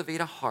cultivate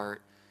a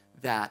heart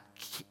that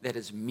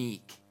is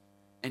meek.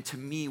 And to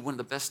me, one of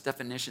the best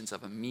definitions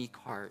of a meek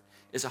heart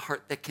is a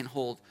heart that can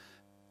hold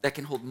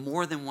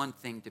more than one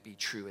thing to be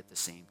true at the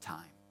same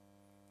time.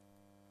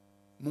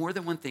 More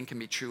than one thing can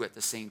be true at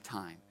the same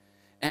time.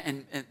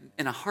 And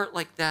a heart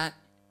like that,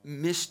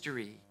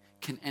 mystery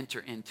can enter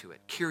into it.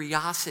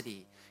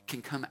 Curiosity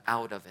can come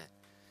out of it.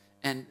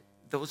 And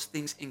those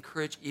things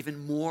encourage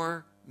even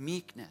more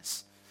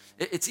meekness.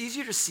 It's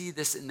easier to see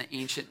this in the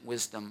ancient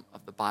wisdom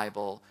of the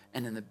Bible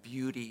and in the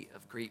beauty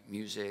of great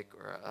music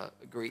or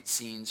great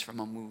scenes from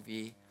a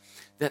movie,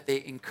 that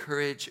they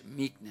encourage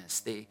meekness.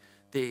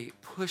 They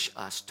push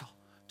us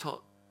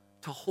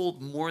to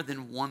hold more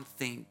than one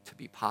thing to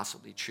be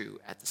possibly true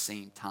at the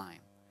same time.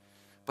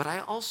 But I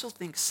also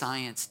think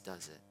science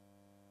does it.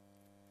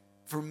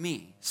 For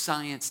me,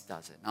 science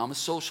does it. Now, I'm a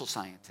social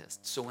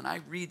scientist, so when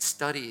I read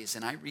studies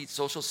and I read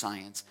social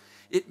science,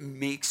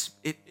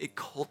 it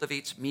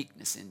cultivates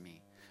meekness in me.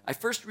 I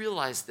first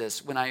realized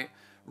this when I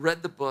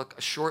read the book,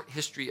 A Short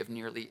History of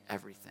Nearly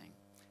Everything.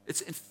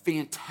 It's a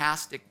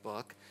fantastic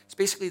book. It's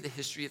basically the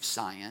history of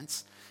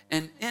science.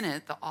 And in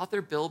it, the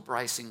author Bill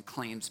Bryson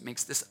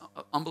makes this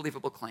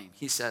unbelievable claim.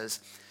 He says,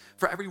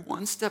 for every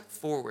one step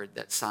forward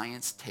that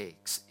science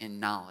takes in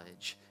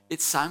knowledge,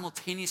 it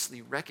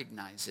simultaneously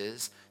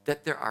recognizes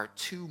that there are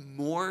 2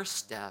 more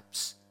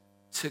steps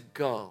to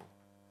go.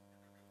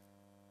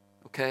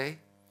 Okay?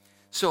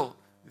 So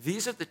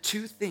these are the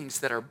 2 things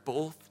that are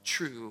both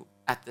true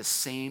at the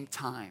same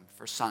time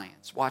for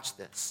science. Watch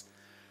this.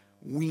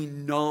 We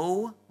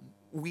know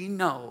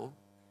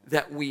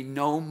that we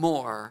know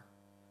more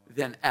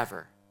than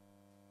ever.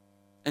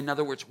 In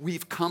other words,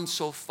 we've come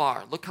so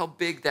far. Look how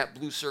big that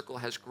blue circle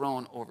has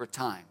grown over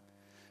time.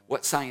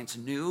 What science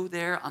knew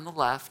there on the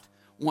left,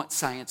 what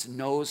science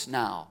knows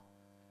now.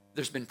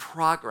 There's been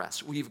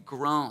progress. We've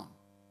grown,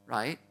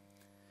 right?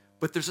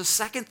 But there's a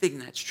second thing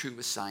that's true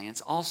with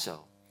science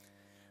also.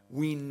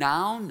 We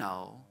now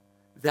know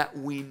that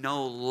we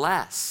know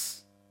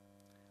less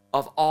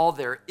of all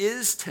there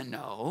is to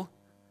know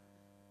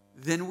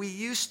than we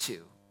used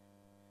to.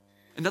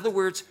 In other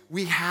words,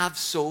 we have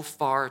so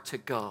far to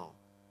go.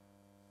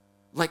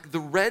 Like the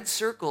red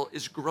circle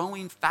is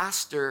growing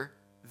faster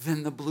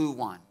than the blue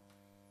one.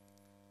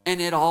 And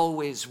it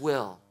always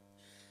will.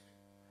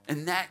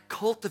 And that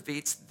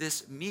cultivates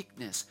this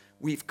meekness.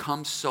 We've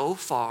come so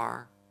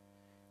far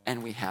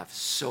and we have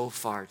so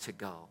far to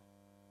go.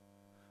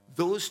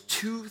 Those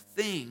 2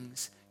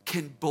 things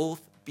can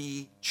both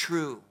be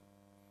true.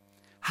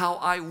 How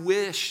I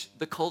wish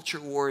the culture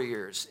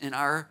warriors in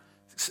our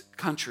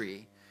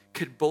country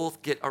could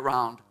both get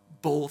around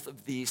both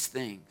of these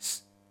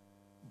things.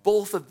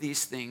 Both of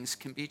these things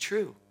can be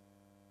true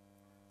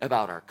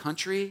about our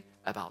country,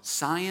 about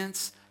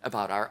science,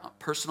 about our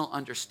personal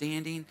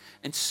understanding.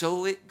 And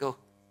so it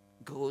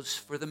goes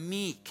for the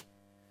meek.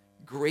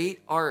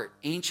 Great art,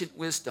 ancient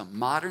wisdom,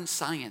 modern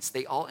science,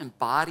 they all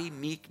embody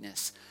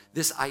meekness.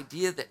 This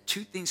idea that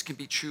 2 things can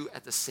be true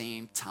at the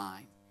same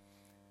time.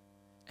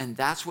 And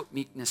that's what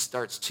meekness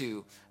starts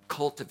to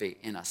cultivate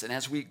in us. And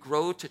as we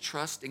grow to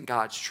trust in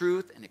God's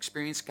truth and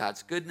experience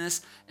God's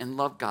goodness and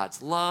love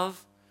God's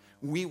love,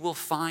 we will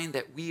find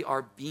that we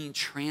are being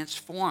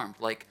transformed,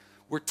 like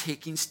we're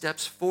taking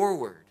steps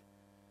forward.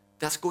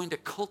 That's going to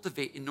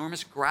cultivate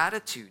enormous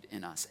gratitude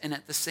in us. And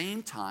at the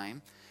same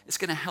time, it's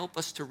going to help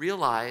us to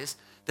realize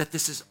that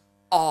this is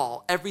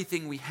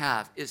everything we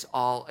have is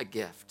all a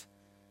gift.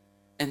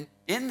 And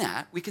in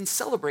that, we can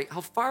celebrate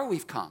how far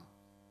we've come.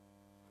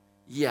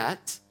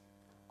 yet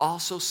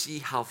also see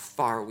how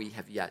far we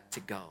have yet to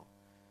go.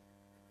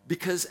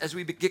 Because as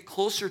we get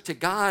closer to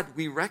God,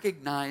 we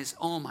recognize,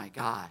 oh my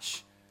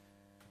gosh,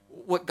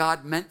 what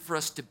God meant for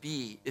us to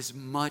be is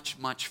much,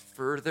 much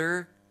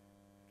further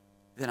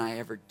than I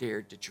ever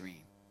dared to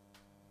dream.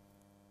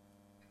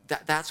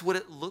 That's what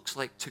it looks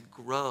like to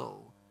grow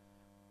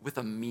with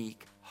a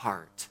meek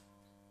heart.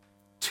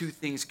 Two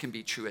things can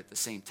be true at the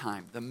same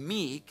time. The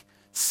meek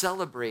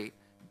celebrate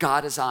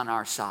God is on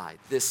our side.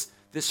 This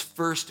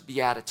first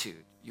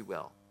beatitude,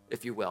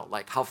 if you will,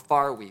 like how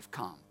far we've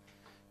come.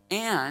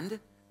 And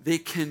they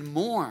can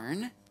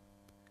mourn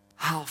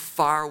how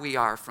far we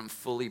are from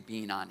fully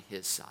being on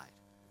his side,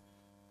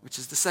 which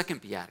is the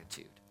second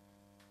beatitude.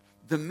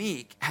 The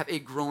meek have a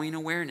growing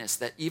awareness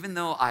that even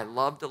though I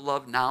love to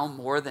love now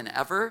more than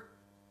ever,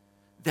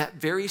 that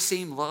very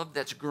same love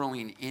that's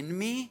growing in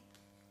me,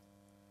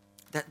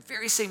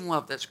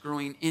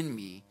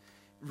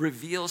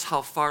 reveals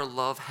how far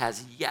love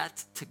has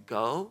yet to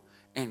go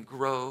and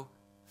grow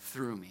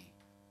through me.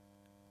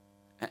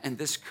 And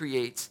this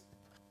creates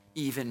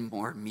even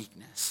more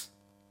meekness.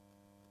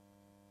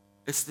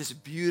 It's this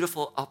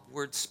beautiful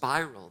upward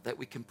spiral that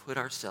we can put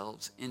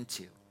ourselves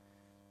into.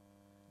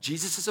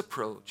 Jesus'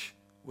 approach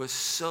was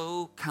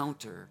so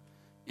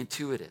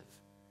counterintuitive.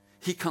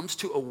 He comes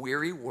to a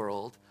weary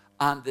world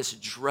on this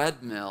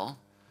treadmill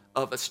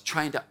of us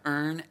trying to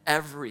earn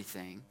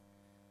everything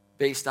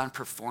based on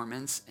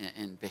performance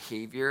and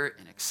behavior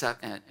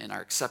and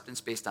our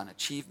acceptance based on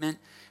achievement.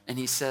 And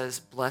he says,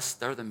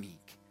 blessed are the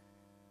meek,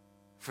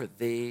 for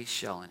they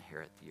shall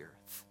inherit the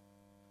earth.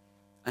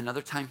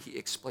 Another time he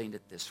explained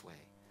it this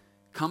way: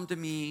 come to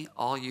me,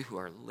 all you who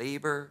are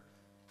labor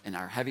and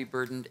are heavy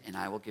burdened, and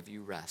I will give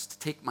you rest.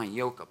 Take my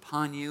yoke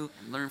upon you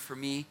and learn from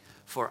me,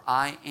 for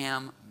I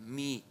am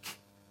meek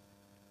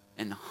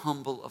and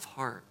humble of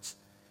heart,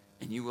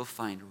 and you will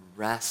find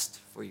rest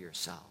for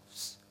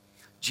yourselves.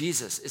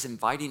 Jesus is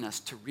inviting us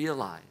to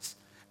realize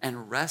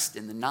and rest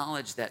in the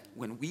knowledge that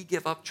when we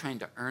give up trying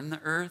to earn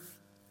the earth,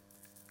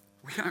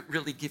 we aren't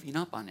really giving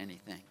up on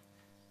anything.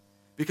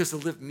 Because to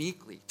live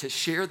meekly, to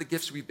share the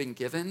gifts we've been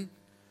given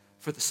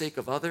for the sake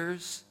of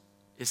others,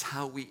 is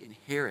how we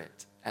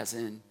inherit, as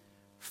in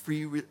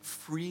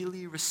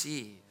freely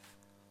receive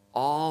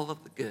all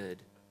of the good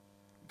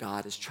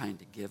God is trying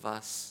to give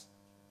us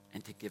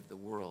and to give the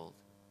world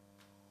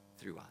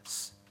through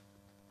us.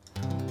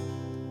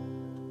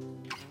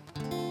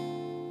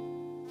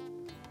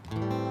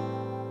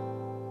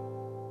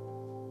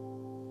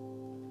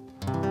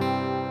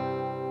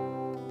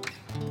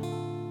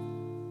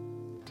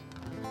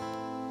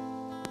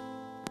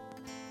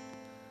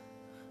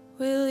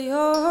 Will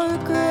your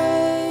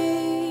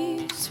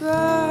grace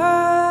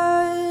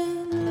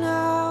run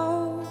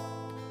out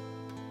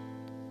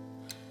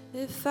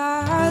if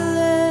I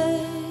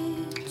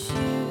let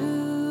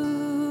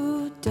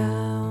you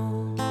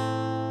down?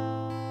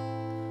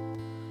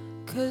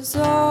 'Cause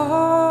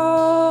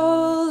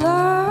all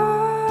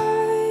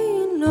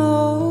I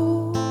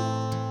know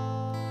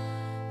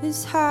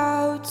is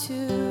how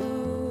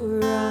to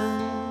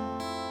run.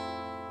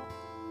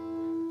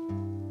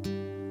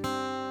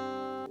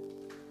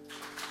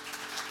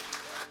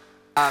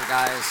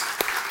 Guys.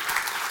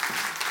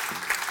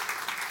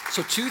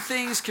 So two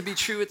things can be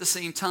true at the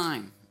same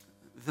time.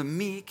 The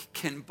meek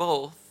can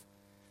both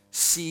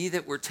see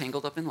that we're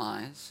tangled up in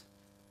lies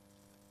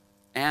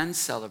and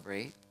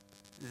celebrate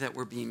that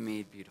we're being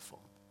made beautiful.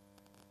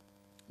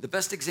 The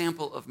best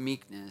example of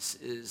meekness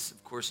is,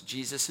 of course,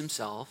 Jesus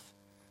himself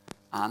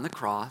on the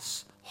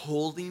cross,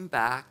 holding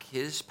back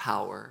his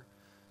power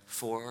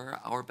for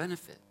our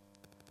benefit,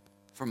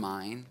 for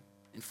mine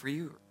and for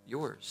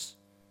yours.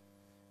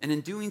 And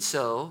in doing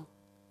so,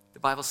 the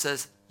Bible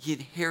says he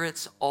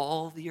inherits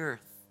all the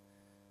earth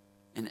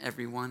and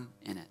everyone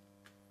in it.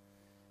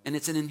 And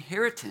it's an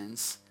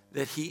inheritance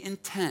that he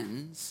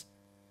intends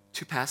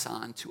to pass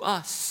on to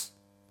us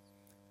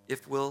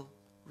if we'll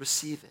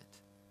receive it.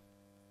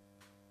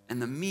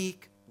 And the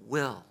meek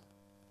will,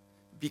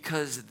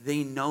 because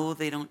they know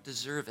they don't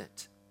deserve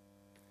it.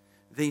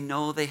 They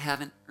know they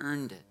haven't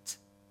earned it.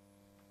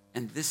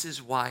 And this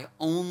is why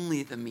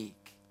only the meek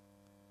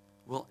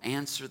will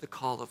answer the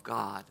call of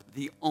God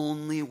the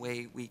only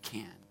way we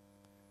can.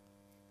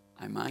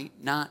 I might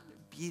not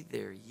be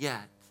there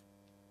yet,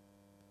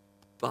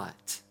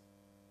 but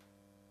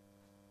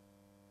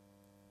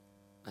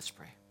let's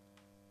pray.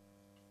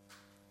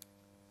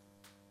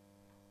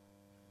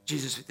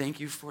 Jesus, we thank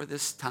you for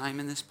this time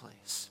and this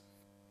place,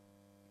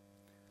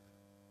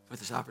 for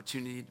this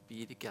opportunity to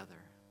be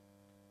together.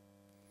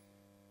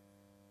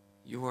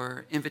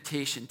 Your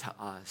invitation to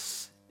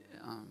us,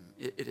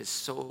 it is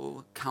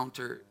so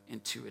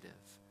counterintuitive.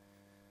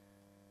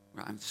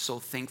 I'm so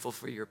thankful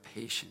for your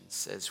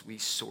patience as we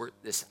sort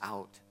this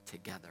out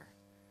together,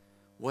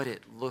 what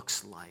it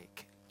looks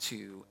like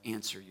to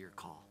answer your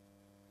call,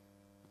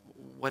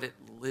 what it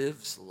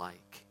lives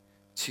like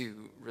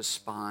to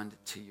respond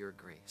to your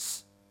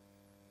grace.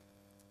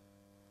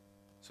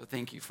 So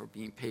thank you for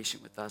being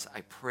patient with us.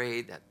 I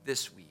pray that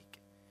this week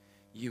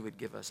you would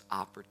give us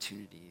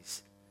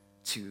opportunities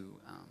to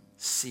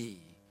see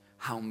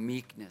how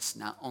meekness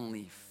not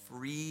only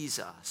frees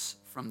us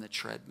from the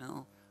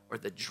treadmill or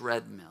the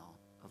dreadmill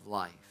of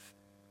life,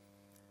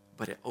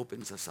 but it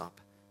opens us up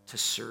to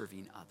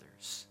serving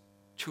others,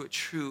 to a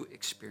true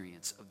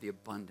experience of the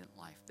abundant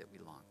life that we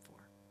long for.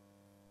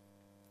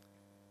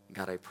 And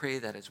God, I pray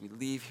that as we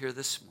leave here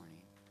this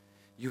morning,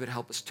 you would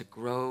help us to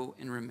grow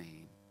and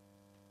remain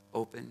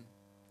open,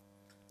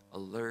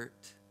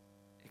 alert,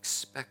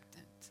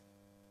 expectant,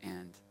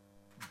 and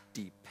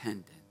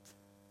dependent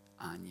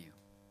on you.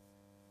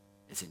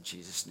 It's in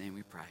Jesus' name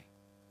we pray.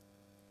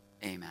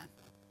 Amen.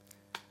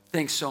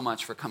 Thanks so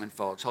much for coming,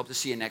 folks. Hope to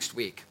see you next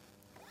week.